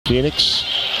Phoenix.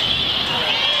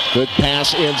 Good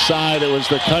pass inside. It was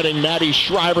the cutting Maddie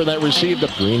Schreiber that received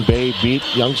it. Green Bay beat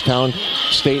Youngstown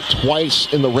State twice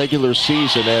in the regular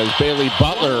season as Bailey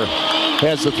Butler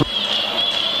has the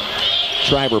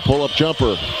Schreiber pull-up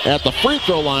jumper at the free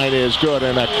throw line is good,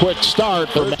 and a quick start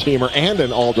for a teamer and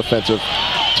an all-defensive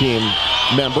team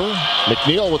member.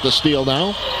 McNeil with the steal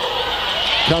now.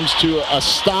 Comes to a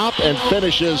stop and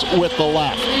finishes with the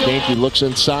left. Dainty looks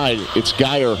inside. It's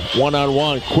Geyer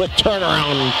one-on-one. Quick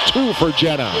turnaround, 2 for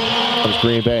Jenna. Comes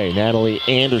Green Bay. Natalie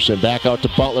Anderson back out to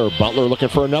Butler. Butler looking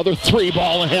for another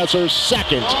 3-ball and has her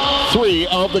second 3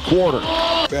 of the quarter.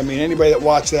 I mean, anybody that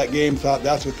watched that game thought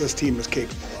that's what this team was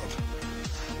capable of.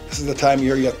 This is the time of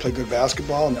year you have to play good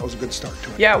basketball, and that was a good start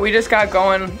to it. Yeah, we just got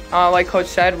going. Like Coach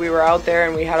said, we were out there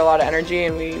and we had a lot of energy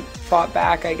and we fought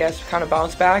back, I guess, kind of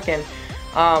bounced back. And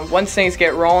once things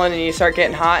get rolling and you start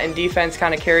getting hot and defense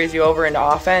kind of carries you over into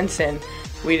offense, and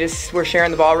we just were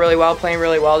sharing the ball really well, playing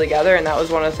really well together, and that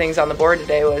was one of the things on the board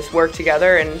today was work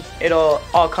together and it'll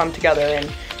all come together,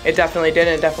 and it definitely did,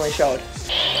 and it definitely showed.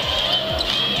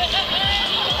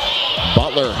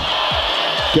 Butler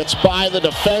gets by the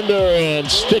defender and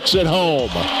sticks it home.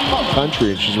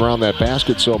 Country, and she's around that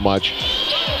basket so much.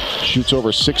 Shoots over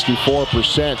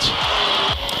 64%.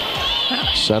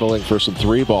 Settling for some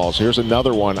 3 balls. Here's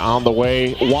another one on the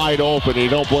way, wide open. You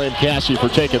don't blame Cassie for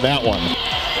taking that one.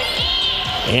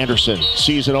 Anderson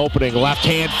sees an opening, left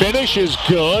hand finish is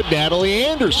good. Natalie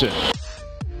Anderson.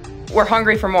 We're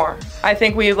hungry for more. I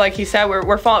think we, like he said,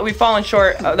 we've fallen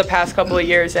short of the past couple of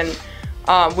years, and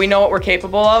we know what we're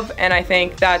capable of, and I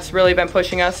think that's really been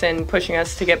pushing us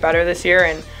to get better this year.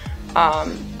 And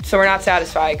so we're not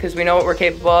satisfied because we know what we're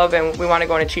capable of, and we want to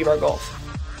go and achieve our goals.